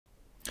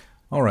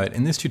Alright,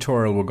 in this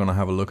tutorial we're going to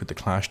have a look at the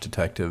clash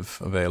detective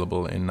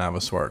available in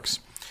Navisworks.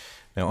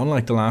 Now,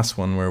 unlike the last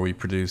one where we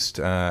produced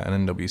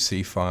an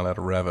NWC file out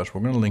of Revit, we're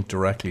going to link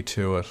directly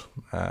to it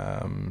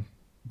from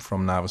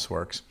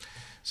Navisworks.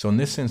 So in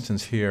this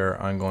instance here,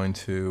 I'm going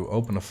to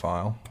open a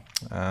file,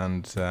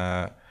 and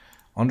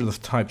under the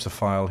types of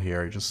file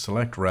here, you just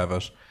select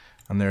Revit,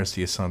 and there's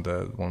the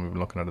one we've been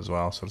looking at as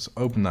well. So let's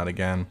open that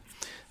again,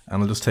 and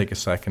it'll just take a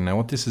second. Now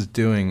what this is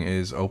doing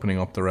is opening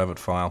up the Revit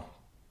file.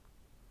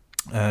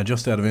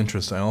 Just out of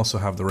interest, I also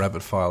have the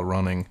Revit file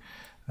running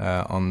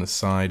on the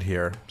side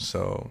here,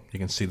 so you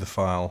can see the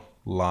file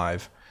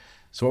live.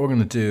 So what we're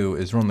going to do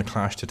is run the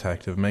clash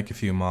detective, make a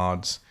few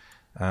mods,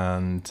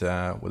 and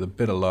with a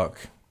bit of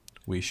luck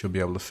we should be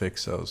able to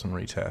fix those and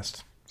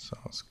retest. So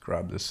let's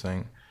grab this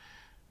thing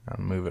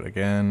and move it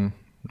again.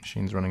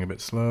 Machine's running a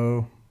bit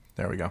slow.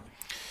 There we go.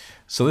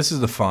 So this is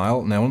the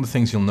file. Now one of the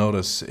things you'll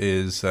notice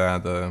is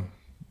the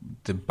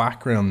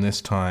background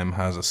this time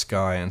has a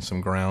sky and some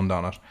ground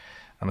on it.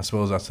 And I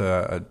suppose that's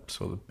a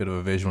sort of bit of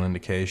a visual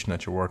indication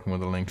that you're working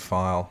with a linked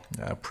file.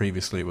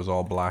 Previously it was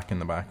all black in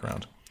the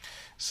background.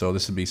 So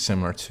this would be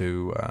similar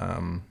to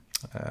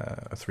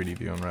a 3D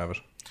view in Revit.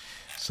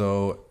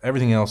 So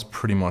everything else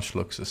pretty much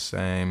looks the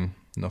same,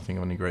 nothing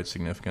of any great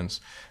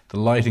significance. The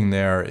lighting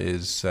there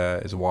is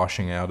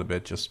washing out a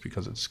bit just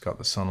because it's got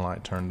the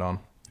sunlight turned on.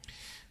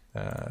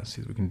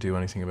 See if we can do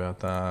anything about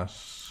that.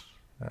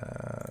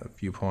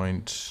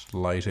 Viewpoint,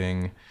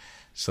 lighting.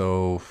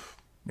 So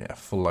yeah,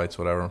 full lights,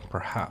 whatever.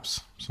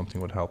 Perhaps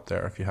something would help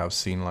there. If you have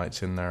scene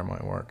lights in there, it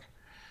might work.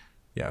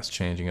 Yeah, it's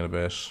changing it a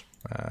bit.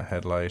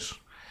 Headlight.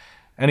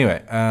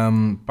 Anyway,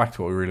 back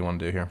to what we really want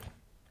to do here.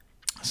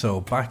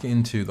 So back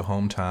into the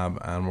Home tab,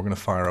 and we're going to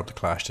fire up the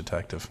clash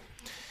detective.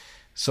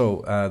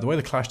 So the way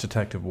the clash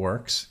detective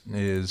works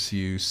is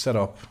you set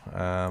up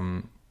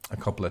a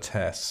couple of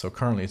tests. So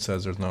currently it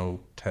says there's no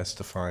test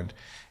defined.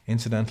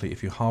 Incidentally,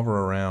 if you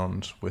hover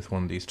around with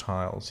one of these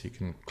tiles, you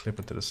can clip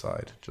it to the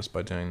side just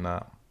by doing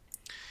that.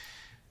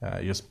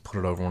 You just put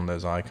it over one of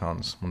those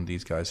icons, one of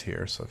these guys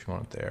here. So if you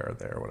want it there or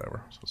there or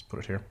whatever, so let's put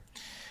it here.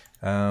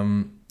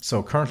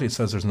 So currently it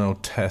says there's no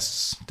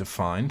tests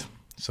defined.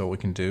 So what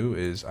we can do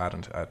is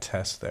add a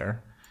test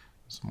there.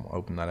 So we'll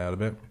open that out a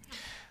bit,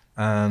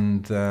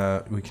 and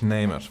we can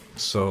name it.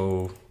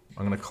 So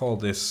I'm going to call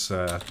this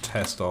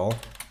test all.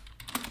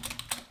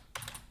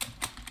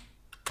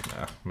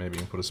 Maybe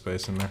you can put a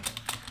space in there,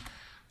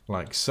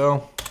 like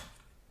so.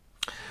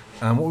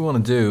 And what we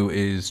want to do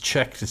is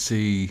check to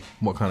see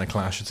what kind of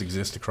clashes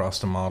exist across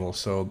the model.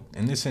 So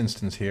in this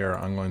instance here,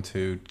 I'm going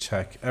to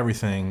check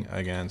everything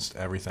against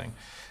everything.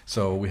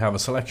 So we have a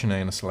selection A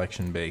and a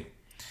selection B.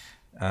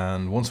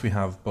 And once we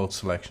have both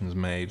selections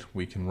made,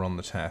 we can run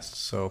the test.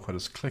 So if I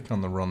just click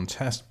on the run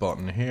test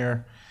button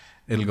here,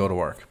 it'll go to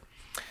work.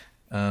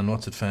 And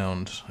what's it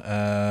found?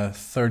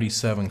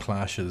 37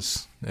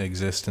 clashes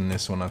exist in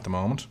this one at the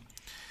moment.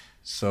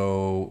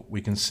 So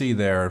we can see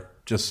there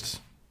just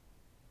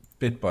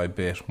bit by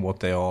bit what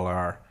they all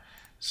are.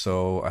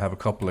 So I have a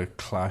couple of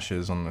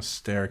clashes on the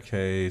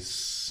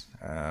staircase.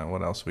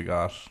 What else we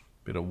got?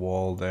 Bit of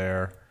wall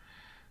there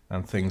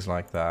and things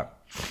like that.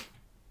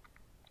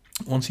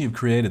 Once you've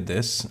created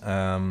this,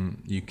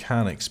 you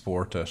can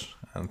export it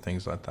and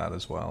things like that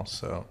as well.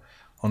 So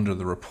under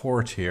the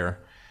report here,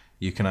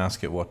 you can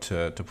ask it what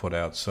to put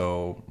out.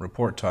 So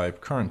report type,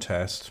 current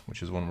test,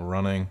 which is one we're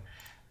running.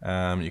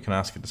 You can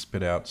ask it to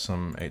spit out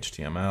some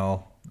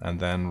HTML and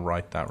then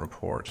write that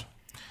report.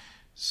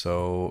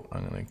 So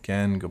I'm going to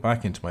again go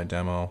back into my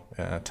demo,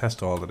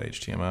 test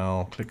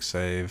all.html, click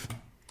save,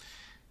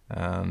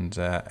 and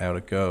out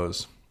it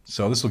goes.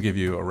 So this will give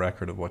you a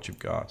record of what you've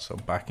got. So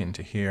back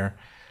into here,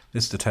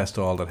 this is the test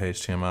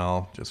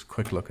all.html, just a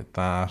quick look at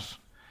that.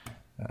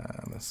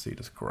 Let's see,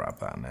 just grab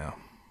that now.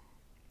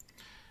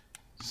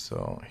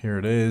 So here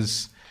it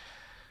is,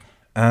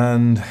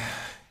 and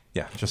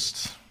yeah,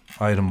 just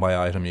item by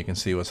item you can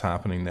see what's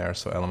happening there.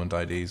 So element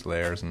IDs,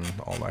 layers, and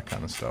all that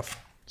kind of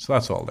stuff. So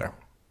that's all there.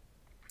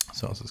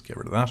 So let's just get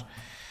rid of that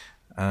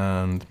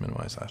and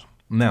minimize that.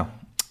 Now,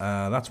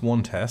 that's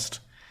one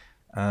test.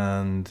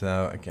 And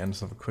again,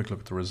 just have a quick look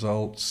at the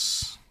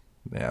results.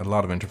 Yeah, a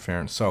lot of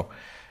interference. So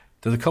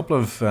there's a couple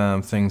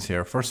of things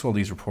here. First of all,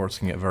 these reports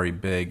can get very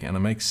big, and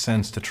it makes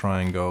sense to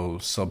try and go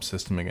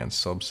subsystem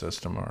against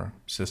subsystem or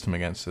system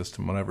against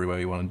system, whatever way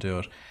you want to do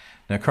it.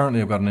 Now,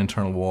 currently I've got an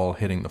internal wall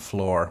hitting the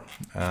floor,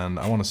 and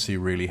I want to see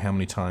really how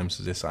many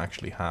times is this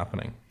actually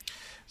happening.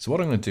 So what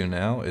I'm going to do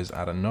now is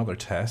add another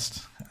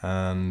test,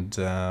 and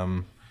so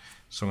I'm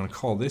going to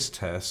call this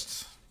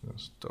test,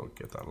 just don't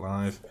get that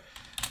live,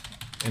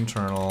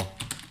 internal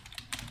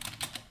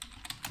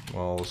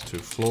walls to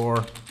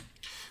floor.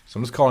 So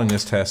I'm just calling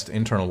this test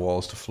internal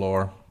walls to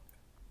floor.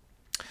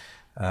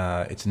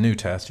 It's a new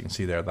test. You can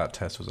see there that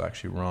test was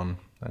actually run,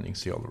 and you can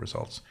see all the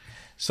results.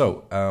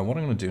 So what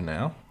I'm going to do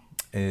now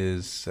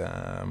is,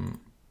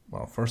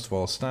 well, first of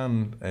all,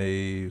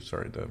 the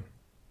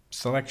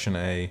selection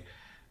A,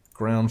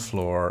 ground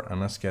floor, and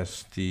let's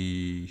get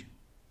the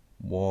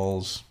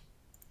walls.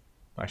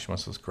 Actually,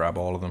 let's just grab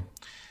all of them,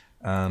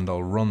 and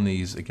I'll run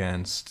these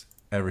against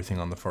everything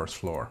on the first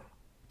floor.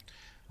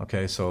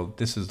 Okay, so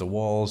this is the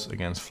walls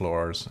against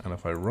floors, and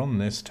if I run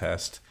this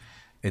test,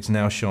 it's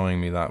now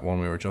showing me that one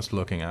we were just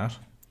looking at,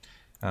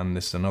 and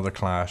this is another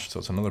clash, so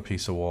it's another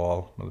piece of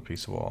wall, another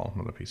piece of wall,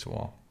 another piece of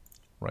wall,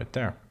 right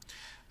there.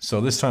 So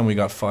this time we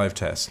got 5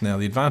 tests. Now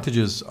the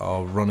advantages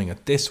of running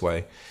it this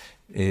way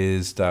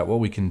is that what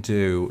we can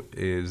do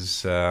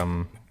is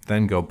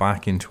then go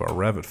back into our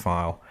Revit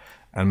file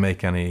and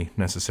make any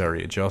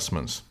necessary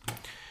adjustments.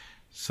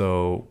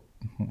 So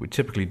what we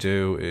typically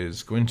do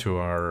is go into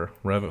our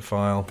Revit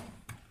file.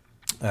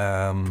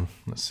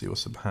 Let's see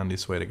what's the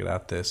handiest way to get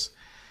at this.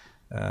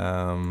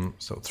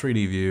 So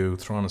 3D view,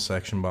 throw on a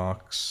section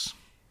box,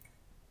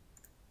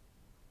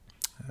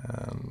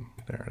 and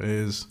there it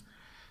is.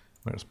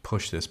 I'll just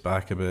push this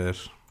back a bit,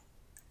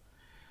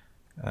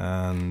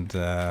 and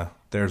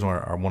there's one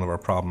of our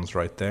problems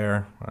right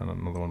there, and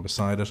another one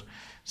beside it.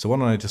 So why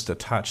don't I just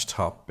attach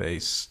top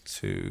base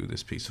to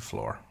this piece of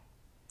floor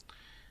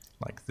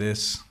like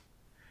this,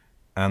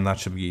 and that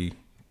should be,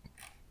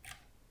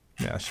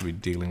 yeah, should be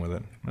dealing with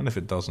it. And if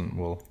it doesn't,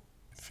 we'll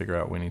figure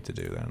out what we need to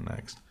do then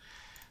next.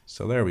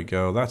 So there we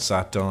go, that's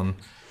that done.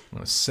 I'm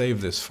going to save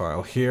this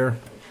file here,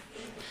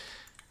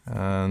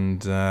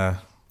 and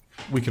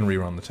we can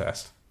rerun the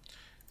test.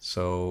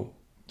 So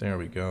there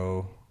we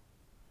go.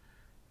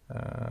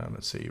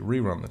 Let's see,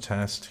 rerun the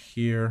test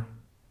here,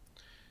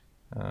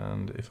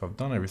 and if I've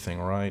done everything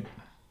right,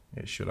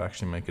 it should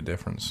actually make a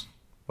difference,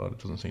 but it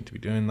doesn't seem to be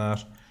doing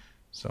that,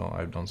 so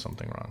I've done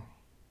something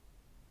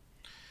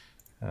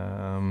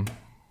wrong.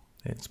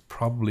 It's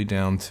probably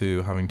down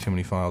to having too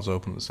many files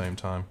open at the same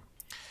time,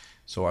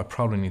 so I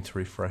probably need to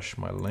refresh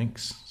my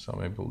links, so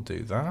maybe we'll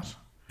do that.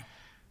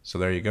 So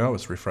there you go,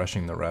 it's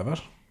refreshing the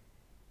Revit.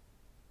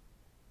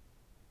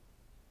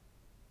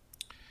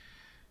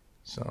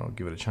 So I'll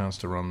give it a chance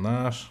to run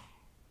that.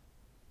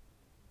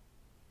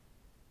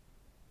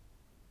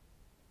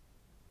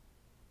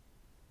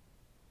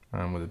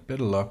 And with a bit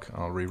of luck,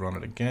 I'll rerun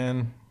it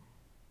again.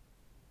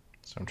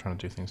 So I'm trying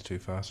to do things too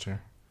fast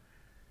here.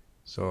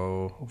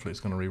 So hopefully it's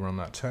going to rerun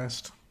that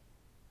test.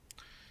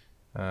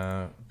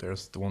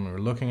 There's the one we were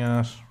looking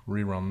at,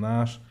 rerun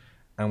that.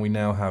 And we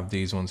now have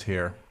these ones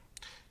here.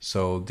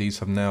 So these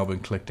have now been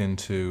clicked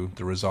into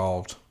the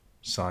resolved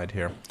side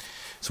here.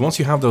 So once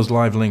you have those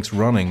live links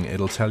running,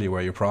 it'll tell you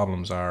where your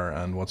problems are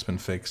and what's been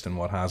fixed and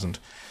what hasn't.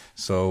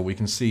 So we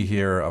can see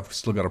here, I've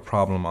still got a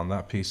problem on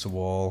that piece of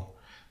wall,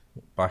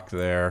 back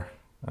there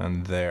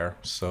and there.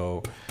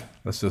 So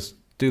let's just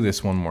do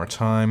this one more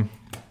time.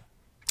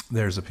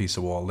 There's a piece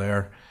of wall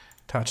there,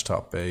 attach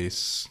top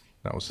base.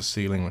 That was the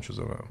ceiling, which was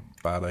a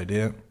bad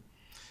idea.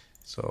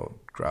 So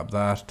grab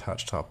that,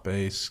 attach top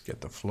base,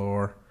 get the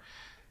floor.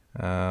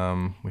 We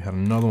had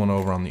another one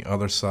over on the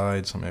other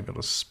side, so maybe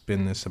I'll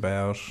spin this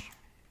about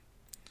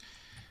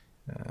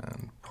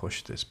and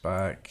push this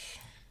back.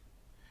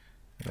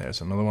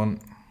 There's another one.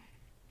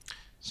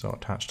 So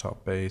attach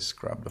top base,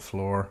 grab the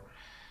floor,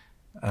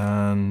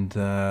 and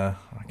I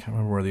can't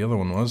remember where the other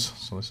one was.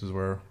 So this is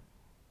where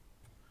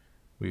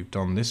we've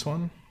done this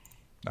one.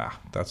 Ah,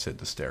 that's it,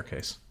 the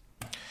staircase.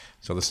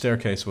 So the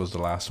staircase was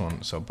the last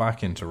one. So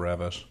back into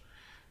Revit.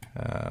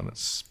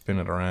 Let's spin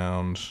it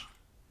around.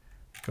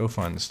 Go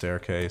find the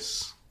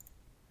staircase.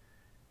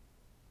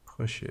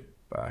 Push it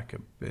back a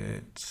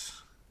bit.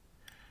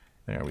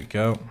 There we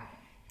go.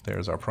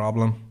 There's our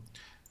problem.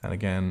 And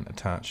again,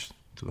 attach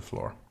to the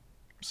floor.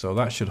 So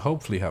that should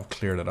hopefully have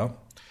cleared it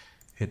up.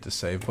 Hit the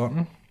save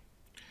button.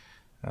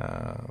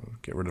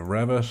 Get rid of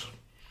Revit.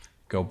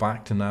 Go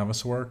back to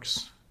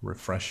Navisworks.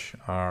 Refresh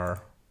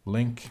our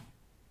link.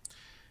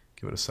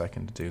 Give it a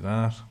second to do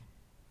that.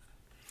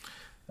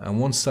 And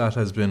once that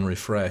has been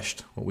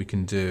refreshed, what we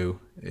can do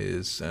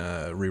is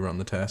rerun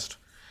the test.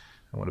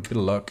 And with a bit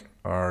of luck,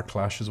 our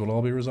clashes will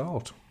all be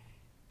resolved.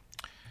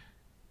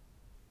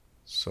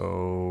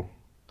 So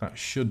that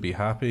should be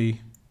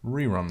happy.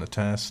 Rerun the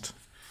test.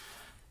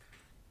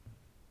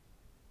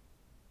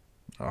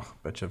 Oh,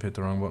 bet you I've hit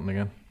the wrong button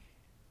again.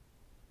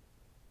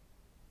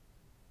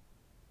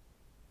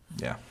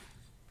 Yeah,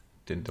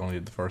 only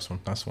did the first one.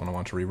 That's the one I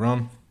want to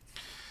rerun.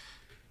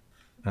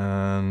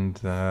 And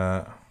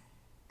I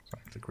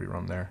click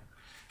rerun there.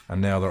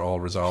 And now they're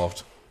all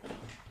resolved.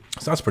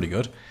 So that's pretty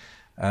good.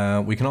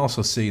 We can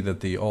also see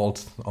that the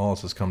alt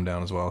has come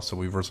down as well. So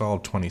we've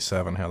resolved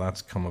 27. How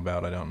that's come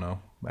about, I don't know.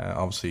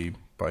 Obviously,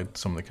 by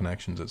some of the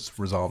connections, it's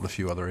resolved a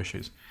few other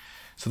issues.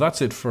 So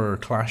that's it for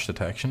clash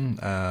detection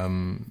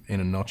in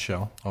a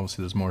nutshell.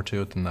 Obviously, there's more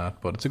to it than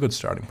that, but it's a good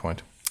starting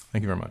point.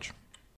 Thank you very much.